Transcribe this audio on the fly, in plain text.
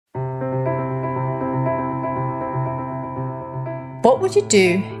What would you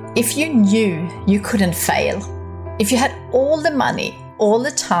do if you knew you couldn't fail? If you had all the money, all the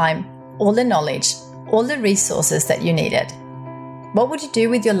time, all the knowledge, all the resources that you needed? What would you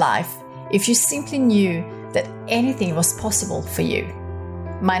do with your life if you simply knew that anything was possible for you?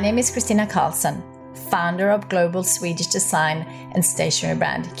 My name is Kristina Karlsson, founder of global Swedish design and stationery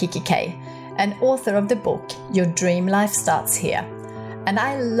brand kikki.K, and author of the book Your Dream Life Starts Here. And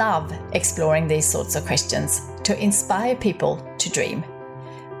I love exploring these sorts of questions to inspire people to dream.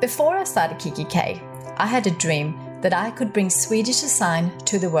 Before I started kikki.K, I had a dream that I could bring Swedish design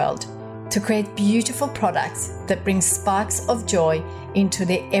to the world, to create beautiful products that bring sparks of joy into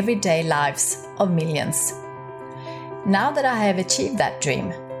the everyday lives of millions. Now that I have achieved that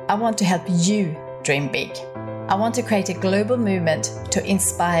dream, I want to help you dream big. I want to create a global movement to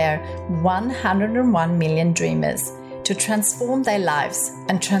inspire 101 million dreamers to transform their lives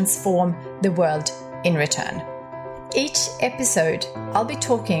and transform the world in return. Each episode, I'll be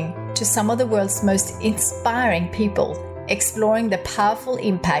talking to some of the world's most inspiring people, exploring the powerful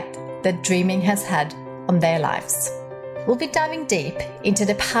impact that dreaming has had on their lives. We'll be diving deep into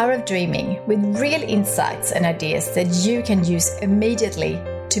the power of dreaming with real insights and ideas that you can use immediately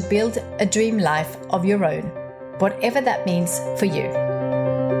to build a dream life of your own, whatever that means for you.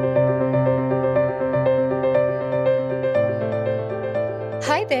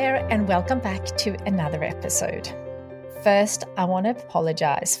 Hi there, and welcome back to another episode. First, I want to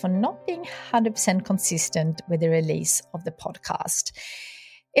apologize for not being 100% consistent with the release of the podcast.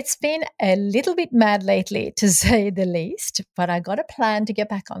 It's been a little bit mad lately, to say the least, but I got a plan to get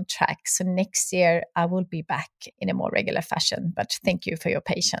back on track. So next year, I will be back in a more regular fashion, but thank you for your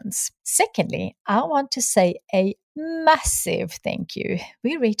patience. Secondly, I want to say a massive thank you.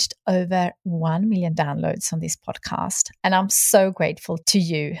 We reached over 1 million downloads on this podcast, and I'm so grateful to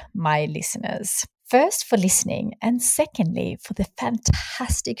you, my listeners. First, for listening, and secondly, for the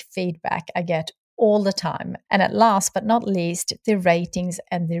fantastic feedback I get all the time. And at last but not least, the ratings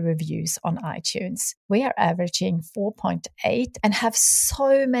and the reviews on iTunes. We are averaging 4.8 and have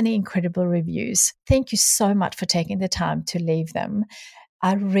so many incredible reviews. Thank you so much for taking the time to leave them.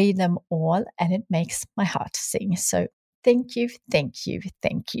 I read them all and it makes my heart sing. So thank you, thank you,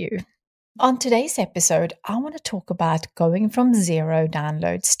 thank you. On today's episode, I want to talk about going from 0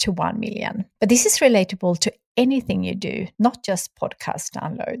 downloads to 1 million. But this is relatable to anything you do, not just podcast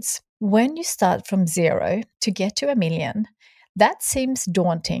downloads. When you start from 0 to get to 1 million, that seems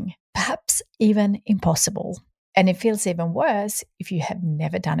daunting, perhaps even impossible. And it feels even worse if you have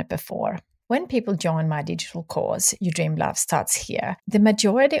never done it before. When people join my digital course, Your Dream Life Starts Here, the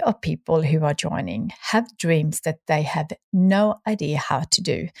majority of people who are joining have dreams that they have no idea how to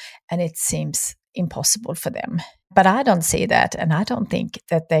do, and it seems impossible for them. But I don't see that, and I don't think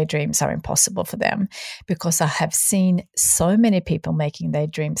that their dreams are impossible for them, because I have seen so many people making their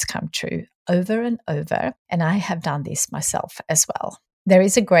dreams come true over and over, and I have done this myself as well. There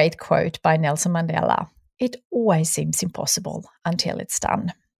is a great quote by Nelson Mandela: "It always seems impossible until it's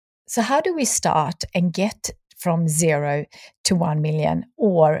done." So how do we start and get from 0 to 1 million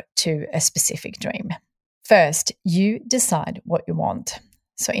or to a specific dream? First, you decide what you want.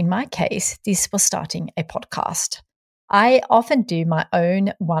 So in my case, this was starting a podcast. I often do my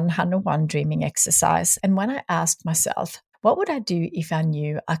own 101 dreaming exercise. And when I asked myself, what would I do if I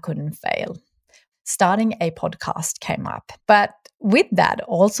knew I couldn't fail? Starting a podcast came up. But with that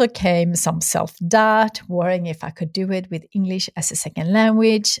also came some self-doubt, worrying if I could do it with English as a second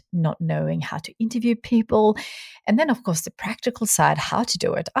language, not knowing how to interview people. And then, of course, the practical side, how to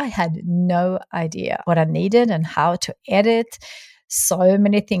do it. I had no idea what I needed and how to edit. So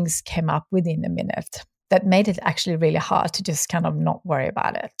many things came up within a minute that made it actually really hard to just kind of not worry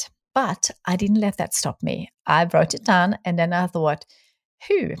about it. But I didn't let that stop me. I wrote it down, and then I thought,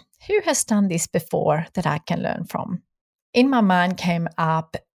 who has done this before that I can learn from? In my mind came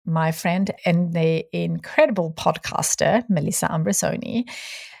up my friend and the incredible podcaster, Melissa Ambrosoni.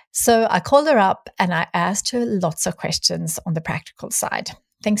 So I called her up and I asked her lots of questions on the practical side.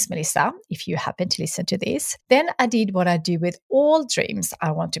 Thanks, Melissa, if you happen to listen to this. Then I did what I do with all dreams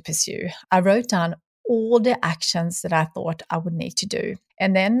I want to pursue. I wrote down all the actions that I thought I would need to do.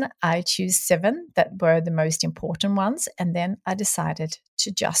 And then I chose 7 that were the most important ones. And then I decided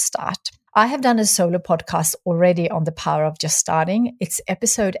to just start. I have done a solo podcast already on the power of just starting. It's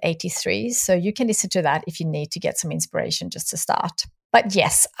episode 83. So you can listen to that if you need to get some inspiration just to start. But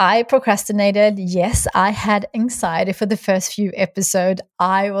yes, I procrastinated. Yes, I had anxiety for the first few episodes.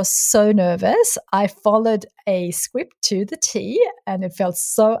 I was so nervous. I followed a script to the T and it felt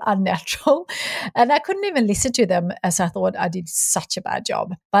so unnatural. And I couldn't even listen to them as I thought I did such a bad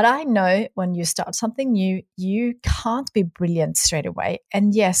job. But I know when you start something new, you can't be brilliant straight away.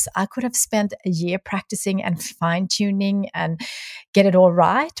 And yes, I could have spent a year practicing and fine-tuning and get it all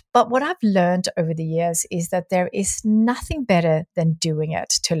right. But what I've learned over the years is that there is nothing better than doing it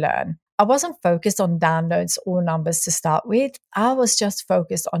to learn. I wasn't focused on downloads or numbers to start with. I was just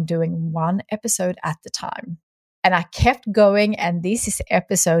focused on doing one episode at the time. And I kept going, and this is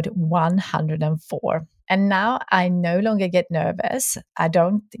episode 104. And now I no longer get nervous. I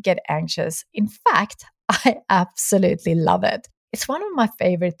don't get anxious. In fact, I absolutely love it. It's one of my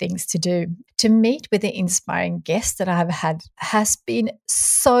favorite things to do. To meet with the inspiring guests that I have had has been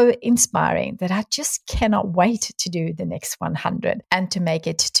so inspiring that I just cannot wait to do the next 100 and to make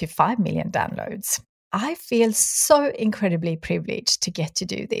it to 5 million downloads. I feel so incredibly privileged to get to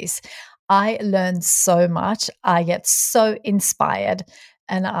do this. I learn so much. I get so inspired.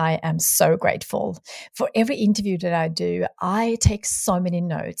 And I am so grateful. For every interview that I do, I take so many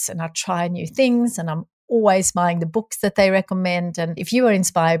notes and I try new things, and I'm always buying the books that they recommend. And if you are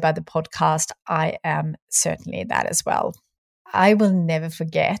inspired by the podcast, I am certainly that as well. I will never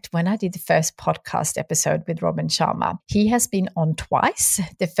forget when I did the first podcast episode with Robin Sharma. He has been on twice.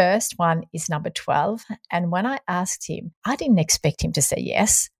 The first one is number 12. And when I asked him, I didn't expect him to say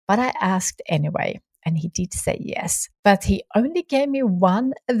yes, but I asked anyway. And he did say yes. But he only gave me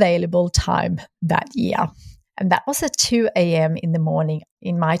one available time that year. And that was at 2 a.m. in the morning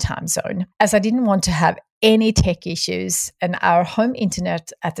in my time zone, as I didn't want to have any tech issues. And our home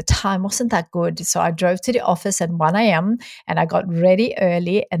internet at the time wasn't that good. So I drove to the office at 1 a.m. and I got ready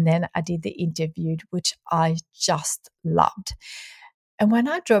early. And then I did the interview, which I just loved. And when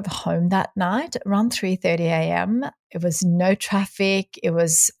I drove home that night around 3:30 a.m., it was no traffic. It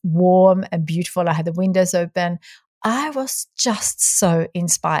was warm and beautiful. I had the windows open. I was just so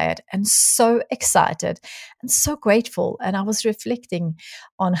inspired and so excited and so grateful. And I was reflecting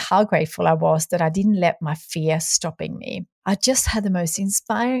on how grateful I was that I didn't let my fear stopping me. I just had the most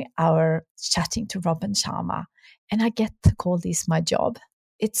inspiring hour chatting to Robin Sharma, and I get to call this my job.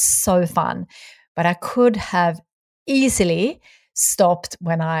 It's so fun. But I could have easily stopped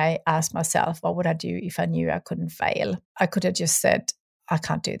when I asked myself, what would I do if I knew I couldn't fail? I could have just said, I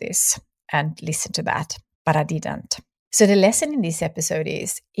can't do this, and listen to that. But I didn't. So the lesson in this episode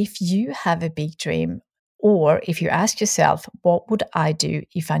is, if you have a big dream, or if you ask yourself, what would I do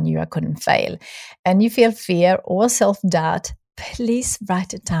if I knew I couldn't fail? And you feel fear or self-doubt, please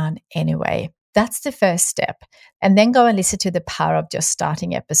write it down anyway. That's the first step. And then go and listen to the Power of Just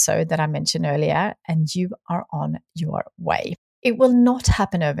Starting episode that I mentioned earlier, and you are on your way. It will not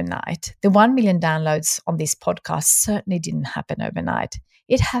happen overnight. The 1 million downloads on this podcast certainly didn't happen overnight.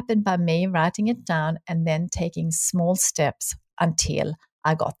 It happened by me writing it down and then taking small steps until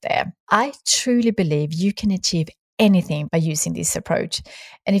I got there. I truly believe you can achieve anything by using this approach.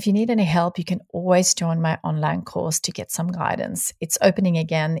 And if you need any help, you can always join my online course to get some guidance. It's opening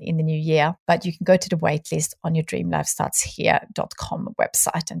again in the new year, but you can go to the waitlist on your dreamlifestartshere.com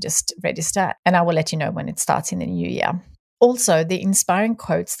website and just register. And I will let you know when it starts in the new year. Also, the inspiring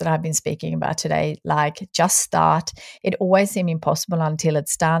quotes that I've been speaking about today, like just start, it always seems impossible until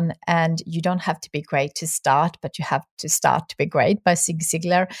it's done, and you don't have to be great to start, but you have to start to be great by Zig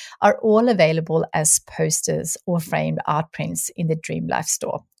Ziglar, are all available as posters or framed art prints in the Dream Life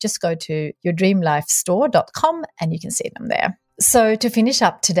store. Just go to yourdreamlifestore.com and you can see them there. So to finish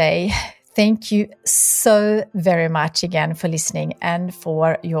up today, thank you so very much again for listening and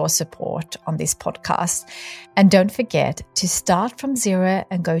for your support on this podcast. And don't forget, to start from zero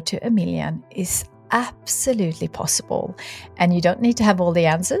and go to 1 million is absolutely possible. And you don't need to have all the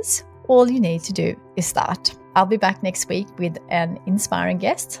answers. All you need to do is start. I'll be back next week with an inspiring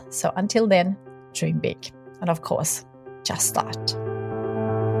guest. So until then, dream big. And of course, just start.